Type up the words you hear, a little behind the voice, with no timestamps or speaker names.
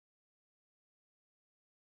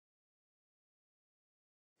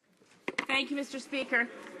Thank you, Mr. Speaker.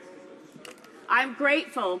 I'm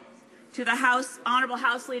grateful to the Honourable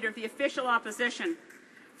House Leader of the official opposition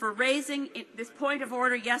for raising this point of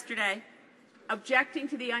order yesterday, objecting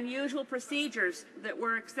to the unusual procedures that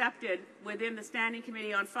were accepted within the Standing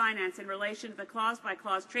Committee on Finance in relation to the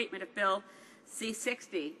clause-by-clause treatment of Bill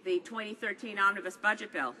C-60, the 2013 Omnibus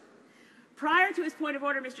Budget Bill. Prior to his point of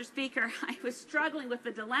order, Mr. Speaker, I was struggling with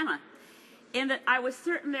the dilemma in that I was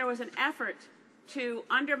certain there was an effort to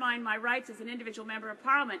undermine my rights as an individual member of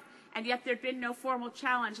Parliament, and yet there had been no formal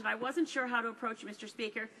challenge, and I wasn't sure how to approach, Mr.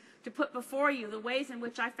 Speaker, to put before you the ways in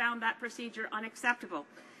which I found that procedure unacceptable.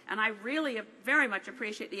 And I really very much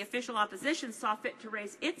appreciate the official opposition saw fit to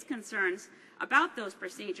raise its concerns about those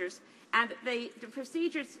procedures, and the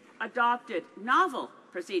procedures adopted, novel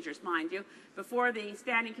procedures, mind you, before the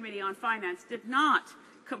Standing Committee on Finance did not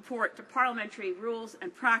comport to parliamentary rules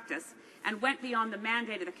and practice and went beyond the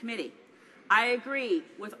mandate of the committee. I agree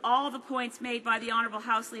with all the points made by the Honourable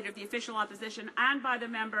House Leader of the official opposition and by the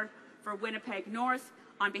member for Winnipeg North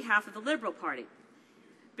on behalf of the Liberal Party.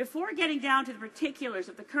 Before getting down to the particulars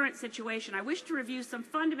of the current situation, I wish to review some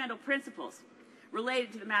fundamental principles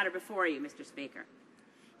related to the matter before you, Mr. Speaker.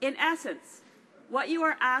 In essence, what you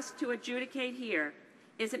are asked to adjudicate here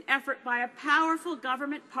is an effort by a powerful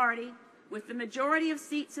government party with the majority of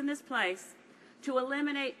seats in this place to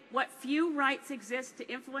eliminate what few rights exist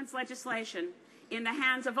to influence legislation in the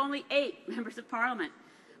hands of only 8 members of Parliament,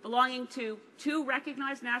 belonging to 2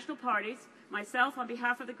 recognized national parties, myself on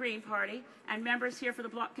behalf of the Green Party, and members here for the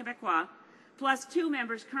Bloc Québécois, plus 2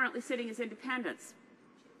 members currently sitting as independents.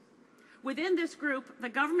 Within this group, the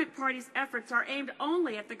government party's efforts are aimed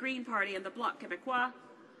only at the Green Party and the Bloc Québécois.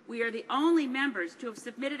 We are the only members to have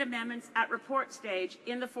submitted amendments at report stage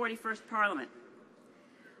in the 41st Parliament.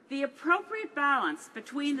 The appropriate balance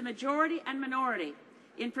between the majority and minority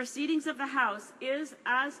in proceedings of the House is,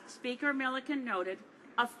 as Speaker Milliken noted,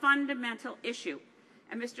 a fundamental issue.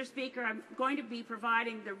 And Mr. Speaker, I'm going to be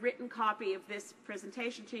providing the written copy of this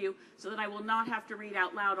presentation to you so that I will not have to read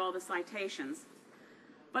out loud all the citations.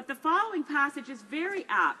 But the following passage is very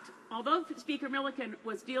apt. Although Speaker Milliken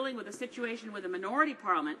was dealing with a situation with a minority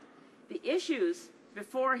parliament, the issues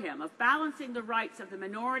before him of balancing the rights of the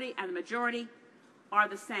minority and the majority are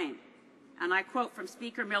the same. And I quote from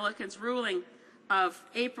Speaker Milliken's ruling of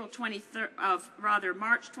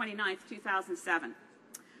March 29, 2007.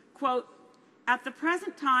 Quote, "At the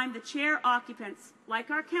present time, the chair occupants, like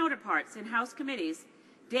our counterparts in House committees,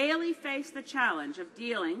 daily face the challenge of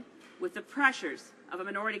dealing with the pressures of a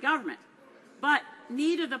minority government. But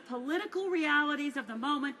neither the political realities of the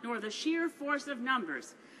moment nor the sheer force of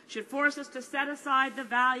numbers should force us to set aside the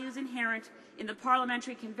values inherent in the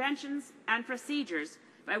parliamentary conventions and procedures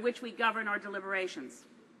by which we govern our deliberations."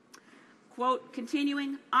 Quote,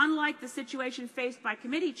 continuing, "Unlike the situation faced by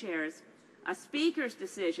committee chairs, a speaker's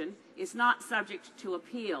decision is not subject to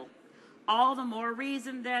appeal. All the more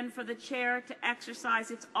reason, then, for the chair to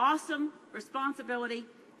exercise its awesome responsibility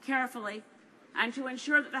carefully and to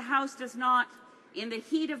ensure that the House does not, in the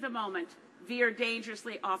heat of the moment, veer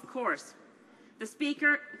dangerously off course. The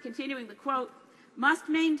Speaker," continuing the quote, "must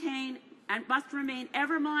maintain and must remain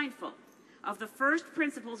ever mindful of the first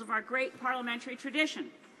principles of our great parliamentary tradition,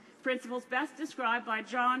 principles best described by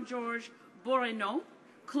Jean-Georges Bourrineau,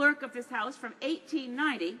 clerk of this House from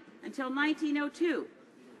 1890 until 1902,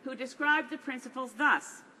 who described the principles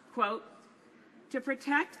thus, quote, to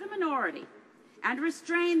protect the minority and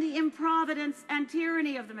restrain the improvidence and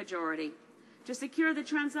tyranny of the majority, to secure the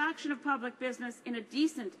transaction of public business in a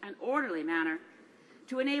decent and orderly manner,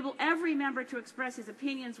 to enable every member to express his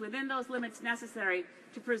opinions within those limits necessary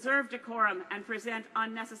to preserve decorum and present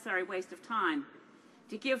unnecessary waste of time,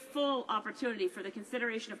 to give full opportunity for the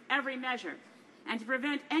consideration of every measure, and to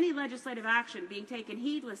prevent any legislative action being taken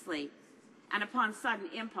heedlessly and upon sudden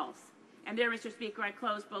impulse." And there, Mr. Speaker, I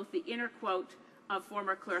close both the inner quote of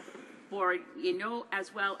former Clerk Bourrineau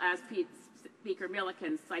as well as Speaker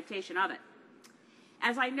Milliken's citation of it.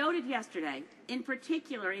 As I noted yesterday, in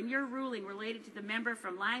particular in your ruling related to the member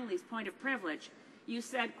from Langley's point of privilege, you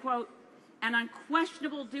said, quote, "An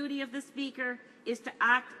unquestionable duty of the Speaker is to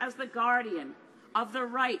act as the guardian of the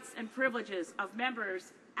rights and privileges of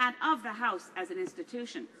members and of the House as an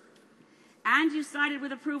institution." And you cited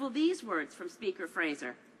with approval these words from Speaker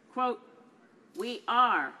Fraser, quote, "We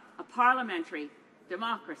are a parliamentary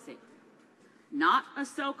democracy, not a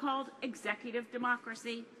so-called executive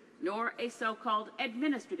democracy, nor a so-called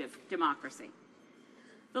administrative democracy."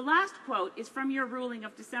 The last quote is from your ruling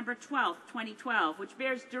of December 12, 2012, which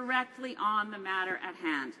bears directly on the matter at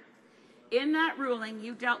hand. In that ruling,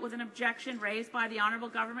 you dealt with an objection raised by the Honourable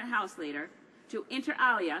Government House Leader to, inter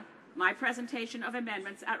alia, my presentation of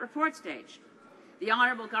amendments at report stage. The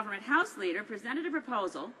Honourable Government House Leader presented a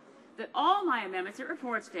proposal that all my amendments at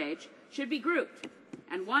report stage should be grouped,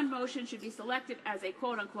 and one motion should be selected as a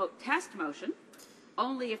quote-unquote test motion.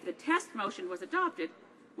 Only if the test motion was adopted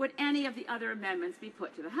would any of the other amendments be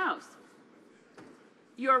put to the House.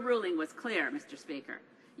 Your ruling was clear, Mr. Speaker.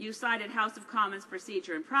 You cited House of Commons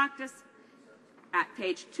procedure and practice at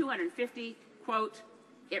page 250, quote,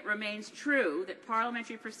 "It remains true that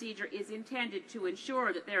parliamentary procedure is intended to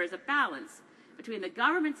ensure that there is a balance between the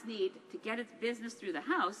government's need to get its business through the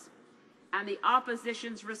House and the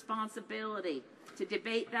opposition's responsibility to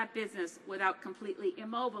debate that business without completely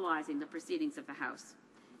immobilizing the proceedings of the House."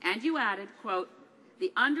 And you added, quote,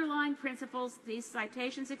 "The underlying principles these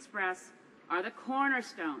citations express are the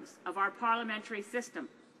cornerstones of our parliamentary system.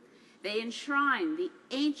 They enshrine the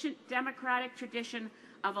ancient democratic tradition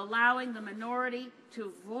of allowing the minority to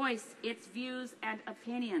voice its views and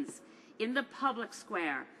opinions in the public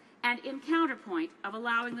square, and in counterpoint of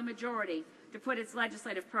allowing the majority to put its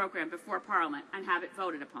legislative program before Parliament and have it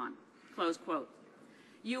voted upon." Close quote.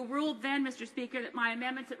 You ruled then, Mr. Speaker, that my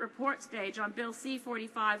amendments at report stage on Bill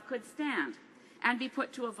C-45 could stand and be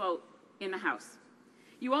put to a vote in the House.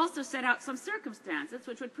 You also set out some circumstances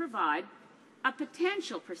which would provide a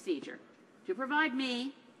potential procedure to provide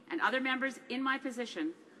me and other members in my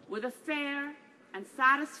position with a fair and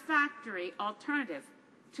satisfactory alternative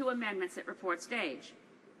to amendments at report stage.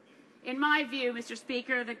 In my view, Mr.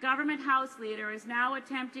 Speaker, the Government House Leader is now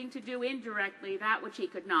attempting to do indirectly that which he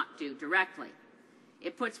could not do directly.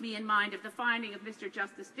 It puts me in mind of the finding of Mr.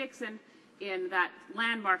 Justice Dixon in that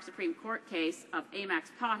landmark Supreme Court case of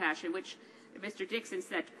Amex Potash, in which Mr. Dixon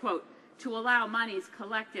said, quote, "To allow monies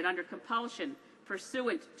collected under compulsion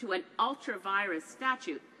pursuant to an ultra-virus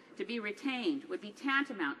statute to be retained would be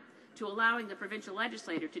tantamount to allowing the provincial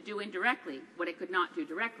legislature to do indirectly what it could not do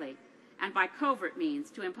directly, and by covert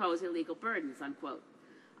means to impose illegal burdens," unquote.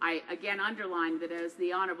 I again underline that as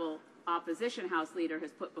the Honourable Opposition House Leader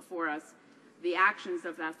has put before us, the actions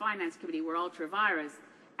of the Finance Committee were ultra-virus,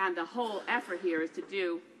 and the whole effort here is to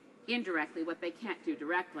do indirectly what they can't do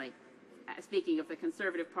directly. Speaking of the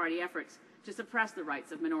Conservative Party efforts to suppress the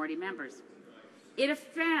rights of minority members. It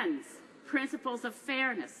offends principles of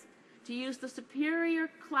fairness to use the superior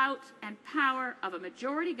clout and power of a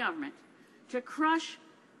majority government to crush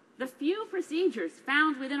the few procedures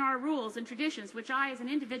found within our rules and traditions which I, as an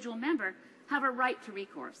individual member, have a right to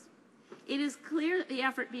recourse. It is clear that the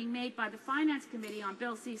effort being made by the Finance Committee on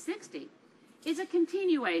Bill C-60 is a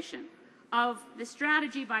continuation of the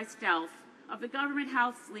strategy by stealth of the Government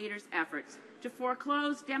House Leader's efforts to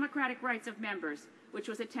foreclose democratic rights of members, which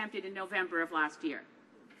was attempted in November of last year.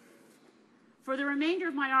 For the remainder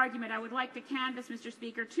of my argument, I would like to canvass, Mr.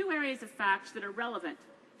 Speaker, two areas of facts that are relevant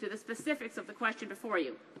to the specifics of the question before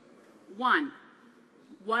you. One,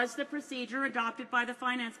 was the procedure adopted by the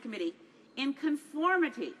Finance Committee in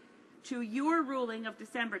conformity to your ruling of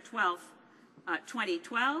December 12,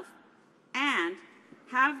 2012, and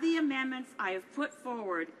have the amendments I have put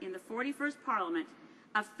forward in the 41st Parliament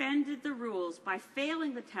offended the rules by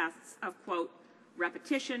failing the tests of, quote,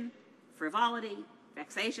 repetition, frivolity,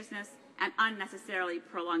 vexatiousness, and unnecessarily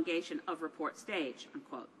prolongation of report stage,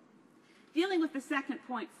 unquote. Dealing with the second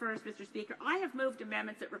point first, Mr. Speaker, I have moved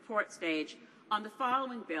amendments at report stage on the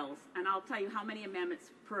following bills, and I'll tell you how many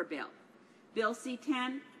amendments per bill. Bill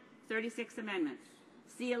C-10, 36 amendments.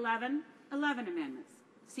 C-11, 11 amendments.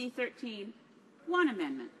 C-13, 1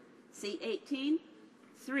 amendment. C-18,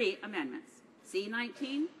 3 amendments.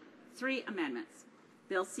 C-19, 3 amendments.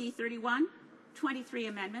 Bill C-31, 23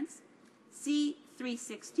 amendments.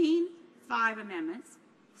 C-316, 5 amendments.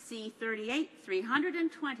 C-38,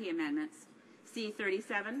 320 amendments.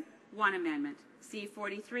 C-37, 1 amendment.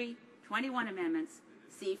 C-43, 21 amendments.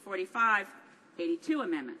 C-45, 82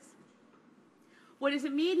 amendments. What is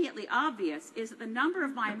immediately obvious is that the number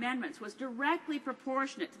of my amendments was directly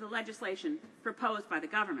proportionate to the legislation proposed by the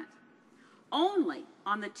government. Only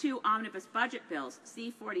on the two omnibus budget bills,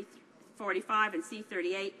 C-45 and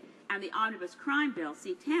C-38, and the omnibus crime bill,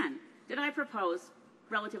 C-10, did I propose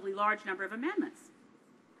a relatively large number of amendments.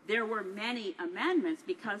 There were many amendments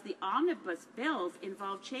because the omnibus bills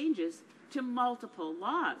involved changes to multiple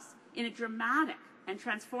laws in a dramatic and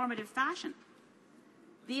transformative fashion.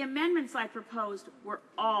 The amendments I proposed were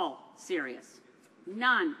all serious.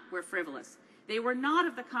 None were frivolous. They were not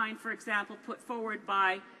of the kind, for example, put forward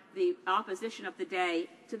by the opposition of the day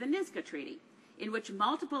to the Nisga'a Treaty, in which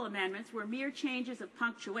multiple amendments were mere changes of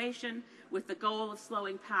punctuation with the goal of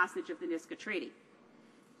slowing passage of the Nisga'a Treaty.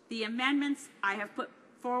 The amendments I have put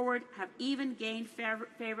forward have even gained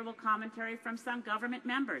favorable commentary from some government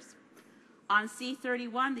members. On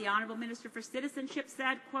C31, the Honourable Minister for Citizenship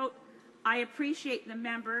said, quote, I appreciate the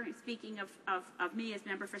member, speaking of me as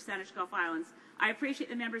member for Saanich Gulf Islands, I appreciate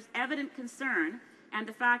the member's evident concern and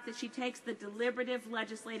the fact that she takes the deliberative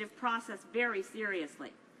legislative process very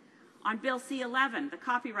seriously. On Bill C11, the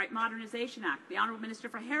Copyright Modernization Act, the Honourable Minister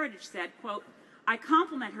for Heritage said, quote, I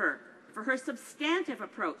compliment her for her substantive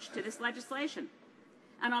approach to this legislation.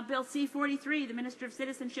 And on Bill C43, the Minister of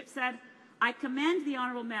Citizenship said, I commend the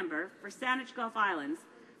Honourable Member for Saanich Gulf Islands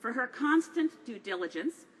for her constant due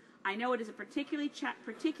diligence. I know it is a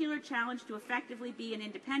particular challenge to effectively be an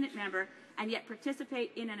independent member and yet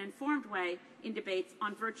participate in an informed way in debates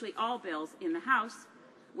on virtually all bills in the House.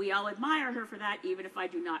 We all admire her for that, even if I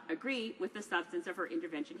do not agree with the substance of her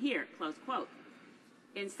intervention here, close quote.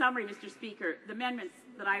 In summary, Mr. Speaker, the amendments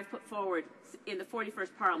that I have put forward in the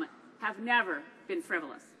 41st Parliament have never been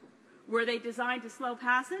frivolous. Were they designed to slow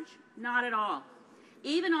passage? Not at all.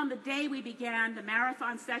 Even on the day we began the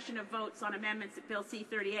marathon session of votes on amendments at Bill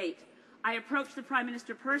C-38, I approached the Prime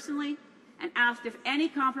Minister personally and asked if any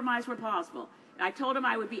compromise were possible. I told him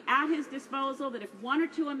I would be at his disposal, that if one or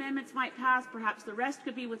two amendments might pass, perhaps the rest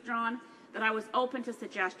could be withdrawn, that I was open to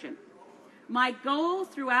suggestion. My goal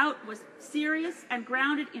throughout was serious and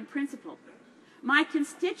grounded in principle. My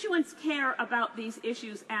constituents care about these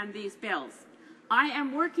issues and these bills. I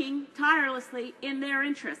am working tirelessly in their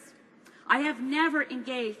interests. I have never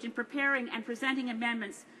engaged in preparing and presenting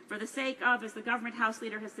amendments for the sake of, as the Government House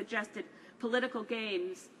Leader has suggested, political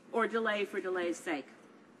gains or delay for delay's sake.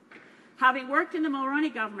 Having worked in the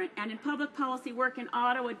Mulroney government and in public policy work in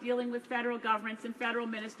Ottawa dealing with federal governments and federal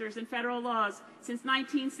ministers and federal laws since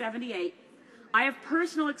 1978, I have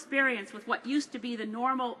personal experience with what used to be the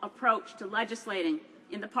normal approach to legislating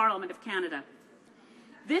in the Parliament of Canada.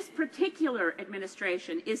 This particular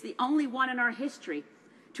administration is the only one in our history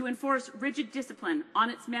to enforce rigid discipline on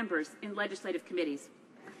its members in legislative committees.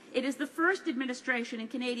 It is the first administration in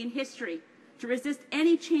Canadian history to resist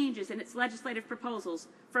any changes in its legislative proposals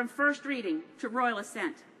from first reading to royal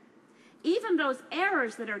assent. Even those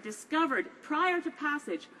errors that are discovered prior to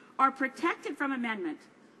passage are protected from amendment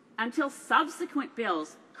until subsequent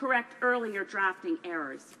bills correct earlier drafting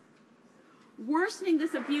errors. Worsening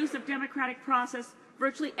this abuse of democratic process,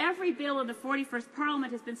 virtually every bill in the 41st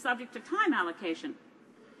Parliament has been subject to time allocation.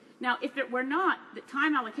 Now, if it were not that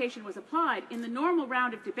time allocation was applied in the normal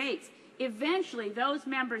round of debates, eventually those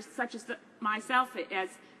members, such as myself, as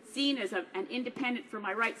seen as an independent for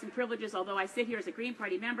my rights and privileges, although I sit here as a Green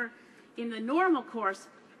Party member, in the normal course,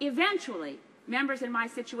 eventually members in my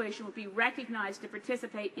situation will be recognized to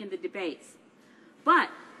participate in the debates.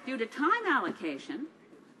 But due to time allocation,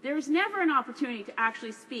 there is never an opportunity to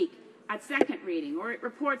actually speak at second reading or at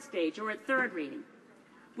report stage or at third reading.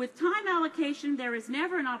 With time allocation, there is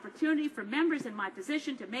never an opportunity for members in my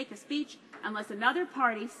position to make a speech unless another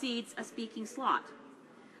party cedes a speaking slot.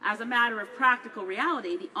 As a matter of practical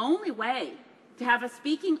reality, the only way to have a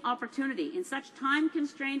speaking opportunity in such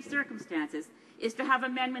time-constrained circumstances is to have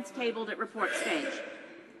amendments tabled at report stage.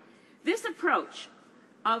 This approach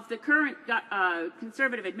of the current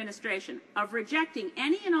Conservative administration of rejecting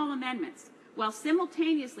any and all amendments while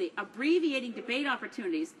simultaneously abbreviating debate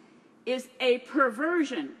opportunities is a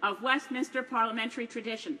perversion of Westminster parliamentary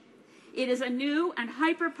tradition. It is a new and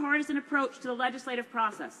hyper-partisan approach to the legislative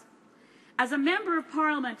process. As a member of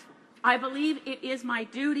Parliament, I believe it is my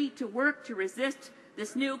duty to work to resist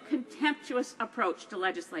this new contemptuous approach to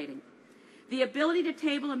legislating. The ability to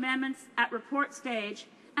table amendments at report stage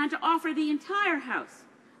and to offer the entire House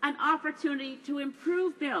an opportunity to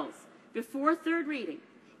improve bills before third reading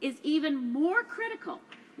is even more critical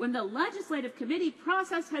when the legislative committee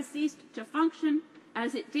process has ceased to function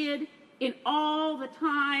as it did in all the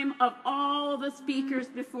time of all the speakers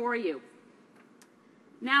before you.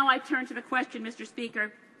 Now I turn to the question, Mr.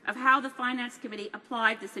 Speaker, of how the Finance Committee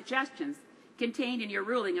applied the suggestions contained in your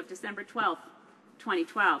ruling of December 12,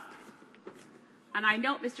 2012. And I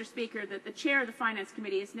note, Mr. Speaker, that the chair of the Finance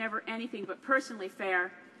Committee is never anything but personally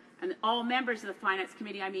fair, and all members of the Finance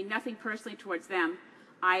Committee, I mean nothing personally towards them.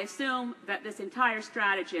 I assume that this entire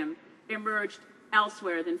stratagem emerged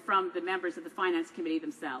elsewhere than from the members of the Finance Committee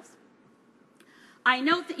themselves. I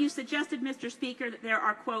note that you suggested, Mr. Speaker, that there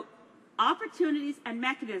are, quote, opportunities and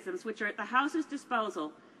mechanisms which are at the House's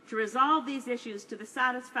disposal to resolve these issues to the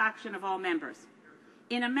satisfaction of all members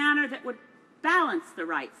in a manner that would balance the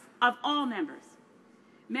rights of all members.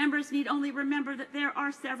 Members need only remember that there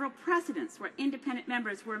are several precedents where independent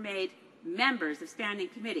members were made members of standing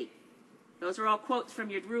committee. Those are all quotes from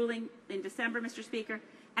your ruling in December, Mr. Speaker.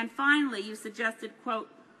 And finally, you suggested, quote,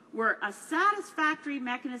 were a satisfactory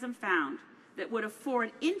mechanism found that would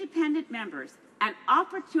afford independent members an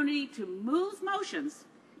opportunity to move motions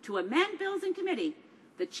to amend bills in committee,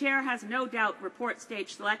 the chair has no doubt report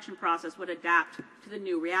stage selection process would adapt to the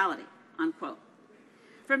new reality, unquote.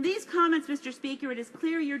 From these comments, Mr. Speaker, it is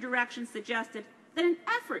clear your direction suggested that an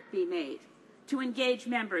effort be made to engage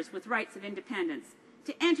members with rights of independence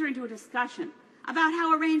to enter into a discussion about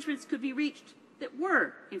how arrangements could be reached that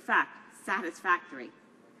were, in fact, satisfactory.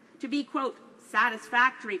 To be, quote,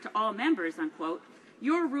 satisfactory to all members, unquote,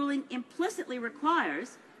 your ruling implicitly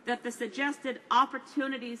requires that the suggested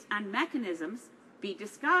opportunities and mechanisms be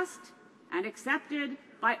discussed and accepted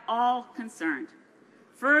by all concerned.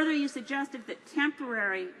 Further, you suggested that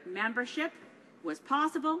temporary membership was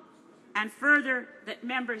possible, and further, that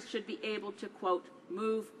members should be able to, quote,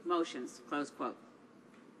 move motions, close quote.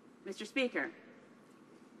 Mr. Speaker,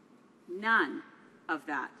 none of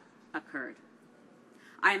that occurred.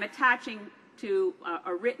 I am attaching to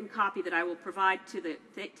a written copy that I will provide to the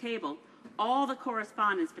table all the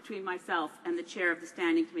correspondence between myself and the chair of the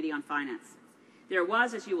Standing Committee on Finance. There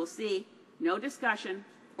was, as you will see, no discussion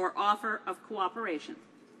or offer of cooperation.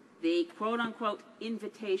 The quote-unquote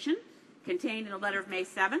invitation contained in the letter of May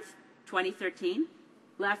 7th, 2013,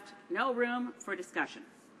 left no room for discussion.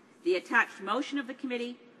 The attached motion of the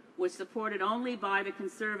committee was supported only by the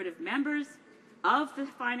Conservative members of the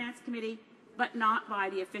Finance Committee, but not by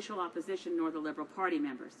the official opposition nor the Liberal Party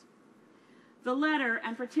members. The letter,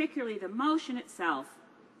 and particularly the motion itself,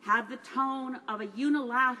 had the tone of a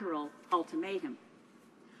unilateral ultimatum.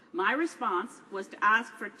 My response was to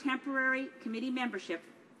ask for temporary committee membership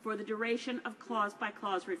for the duration of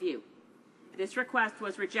clause-by-clause review. This request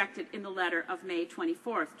was rejected in the letter of May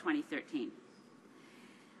 24th, 2013.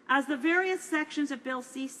 As the various sections of Bill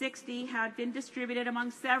C-60 had been distributed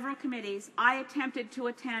among several committees, I attempted to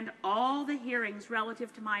attend all the hearings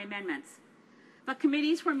relative to my amendments. But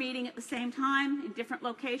committees were meeting at the same time in different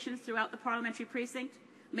locations throughout the parliamentary precinct,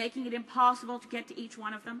 making it impossible to get to each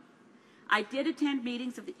one of them. I did attend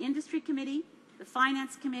meetings of the Industry Committee, the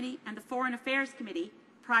Finance Committee, and the Foreign Affairs Committee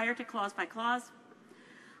prior to clause-by-clause.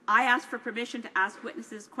 I asked for permission to ask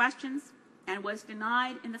witnesses questions and was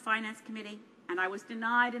denied in the Finance Committee, and I was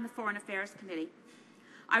denied in the Foreign Affairs Committee.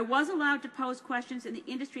 I was allowed to pose questions in the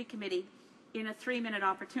Industry Committee in a 3-minute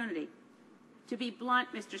opportunity. To be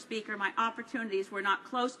blunt, Mr. Speaker, my opportunities were not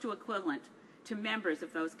close to equivalent to members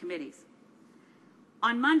of those committees.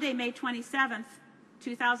 On Monday, May 27th,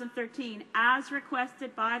 2013, as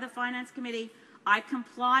requested by the Finance Committee, I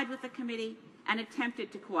complied with the committee and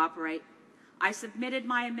attempted to cooperate. I submitted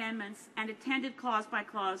my amendments and attended clause by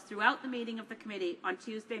clause throughout the meeting of the committee on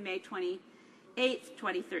Tuesday, May 28th,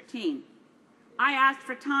 2013. I asked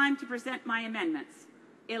for time to present my amendments,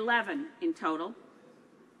 11 in total.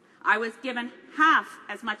 I was given half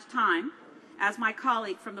as much time as my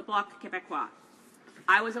colleague from the Bloc Québécois.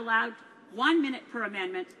 I was allowed 1 minute per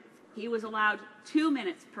amendment. He was allowed 2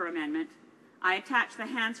 minutes per amendment. I attached the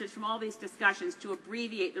answers from all these discussions to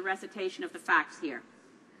abbreviate the recitation of the facts here.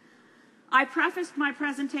 I prefaced my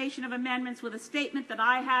presentation of amendments with a statement that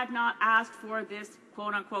I had not asked for this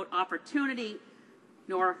quote-unquote opportunity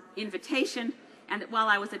nor invitation, and that while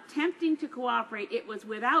I was attempting to cooperate, it was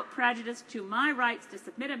without prejudice to my rights to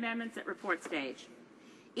submit amendments at report stage.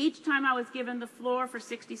 Each time I was given the floor for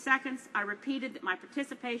 60 seconds, I repeated that my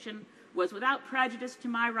participation was without prejudice to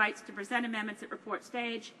my rights to present amendments at report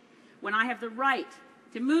stage, when I have the right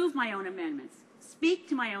to move my own amendments, speak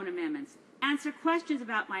to my own amendments, answer questions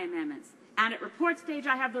about my amendments, and at report stage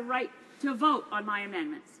I have the right to vote on my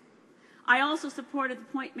amendments. I also supported the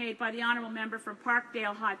point made by the honourable member from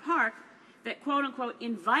Parkdale High Park that, quote-unquote,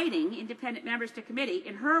 inviting independent members to committee,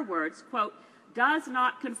 in her words, quote, does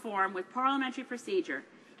not conform with parliamentary procedure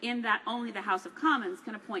in that only the House of Commons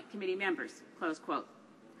can appoint committee members, close quote.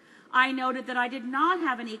 I noted that I did not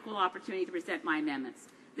have an equal opportunity to present my amendments.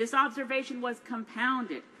 This observation was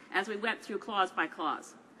compounded as we went through clause by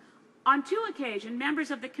clause. On 2 occasions, members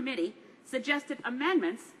of the committee suggested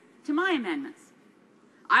amendments to my amendments.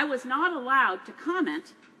 I was not allowed to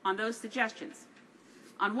comment on those suggestions.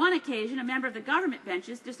 On 1 occasion, a member of the government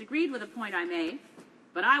benches disagreed with a point I made,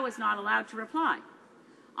 but I was not allowed to reply.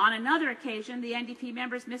 On another occasion, the NDP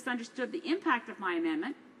members misunderstood the impact of my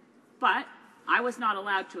amendment, but I was not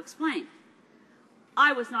allowed to explain.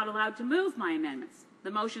 I was not allowed to move my amendments.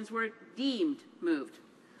 The motions were deemed moved.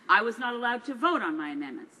 I was not allowed to vote on my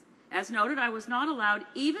amendments. As noted, I was not allowed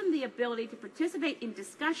even the ability to participate in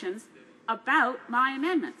discussions about my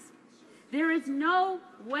amendments. There is no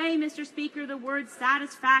way, Mr. Speaker, the word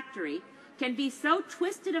satisfactory can be so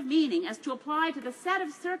twisted of meaning as to apply to the set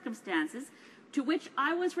of circumstances to which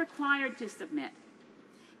I was required to submit.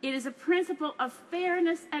 It is a principle of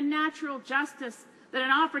fairness and natural justice that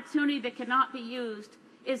an opportunity that cannot be used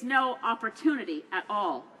is no opportunity at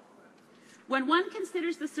all. When one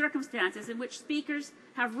considers the circumstances in which speakers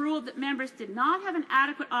have ruled that members did not have an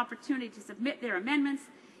adequate opportunity to submit their amendments,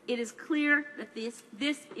 it is clear that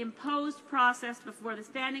this imposed process before the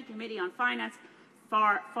Standing Committee on Finance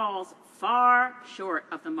falls far short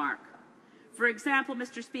of the mark. For example,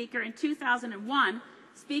 Mr. Speaker, in 2001,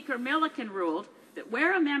 Speaker Milliken ruled that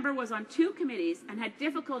where a member was on two committees and had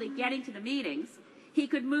difficulty getting to the meetings, he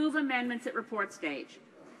could move amendments at report stage.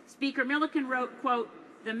 Speaker Milliken wrote, quote,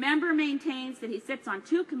 "The member maintains that he sits on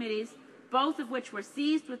two committees, both of which were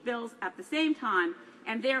seized with bills at the same time,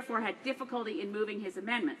 and therefore had difficulty in moving his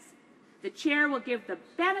amendments. The chair will give the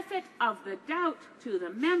benefit of the doubt to the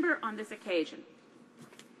member on this occasion."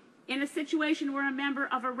 In a situation where a member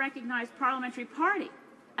of a recognized parliamentary party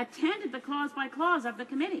attended the clause by clause of the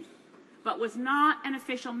committee, but was not an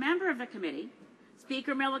official member of the committee,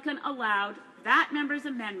 Speaker Milliken allowed that member's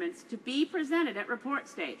amendments to be presented at report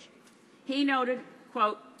stage. He noted,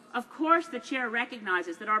 quote, "Of course the chair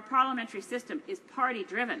recognizes that our parliamentary system is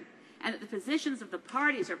party-driven and that the positions of the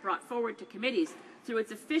parties are brought forward to committees through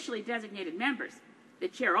its officially designated members. The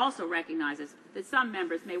chair also recognizes that some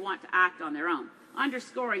members may want to act on their own."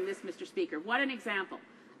 Underscoring this, Mr. Speaker, what an example.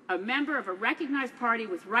 A member of a recognized party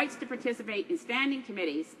with rights to participate in standing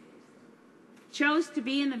committees chose to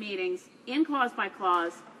be in the meetings in clause by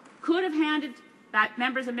clause, could have handed that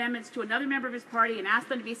member's amendments to another member of his party and asked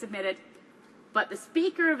them to be submitted, but the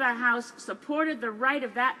Speaker of the House supported the right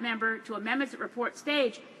of that member to amendments at report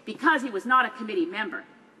stage because he was not a committee member.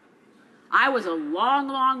 I was a long,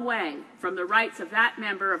 long way from the rights of that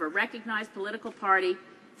member of a recognized political party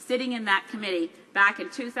sitting in that committee back in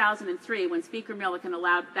 2003 when Speaker Milliken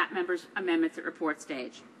allowed that member's amendments at report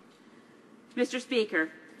stage. Mr.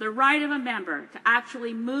 Speaker, the right of a member to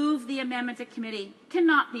actually move the amendment to committee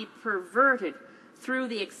cannot be perverted through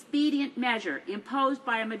the expedient measure imposed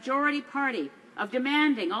by a majority party of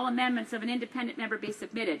demanding all amendments of an independent member be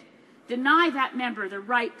submitted. Deny that member the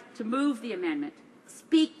right to move the amendment,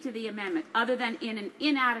 speak to the amendment other than in an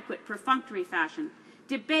inadequate, perfunctory fashion,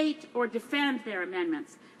 debate or defend their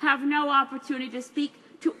amendments, have no opportunity to speak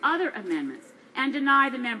to other amendments, and deny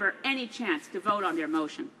the member any chance to vote on their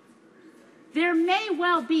motion. There may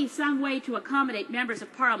well be some way to accommodate members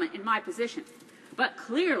of Parliament in my position, but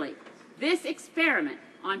clearly this experiment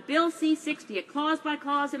on Bill C-60, a clause by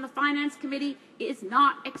clause in the Finance Committee, is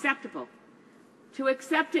not acceptable. To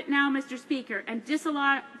accept it now, Mr. Speaker, and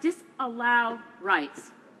disallow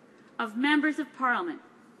rights of members of Parliament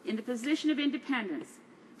in the position of independence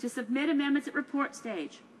to submit amendments at report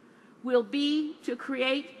stage will be to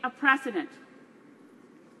create a precedent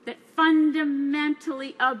that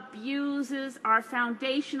fundamentally abuses our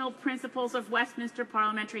foundational principles of Westminster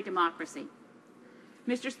parliamentary democracy.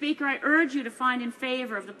 Mr. Speaker, I urge you to find in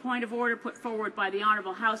favour of the point of order put forward by the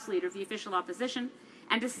Honourable House Leader of the official opposition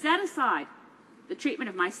and to set aside the treatment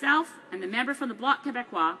of myself and the member from the Bloc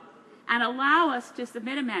Québécois and allow us to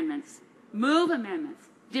submit amendments, move amendments,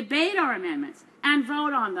 debate our amendments, and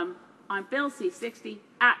vote on them on Bill C-60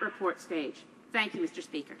 at report stage. Thank you, Mr.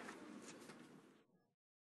 Speaker.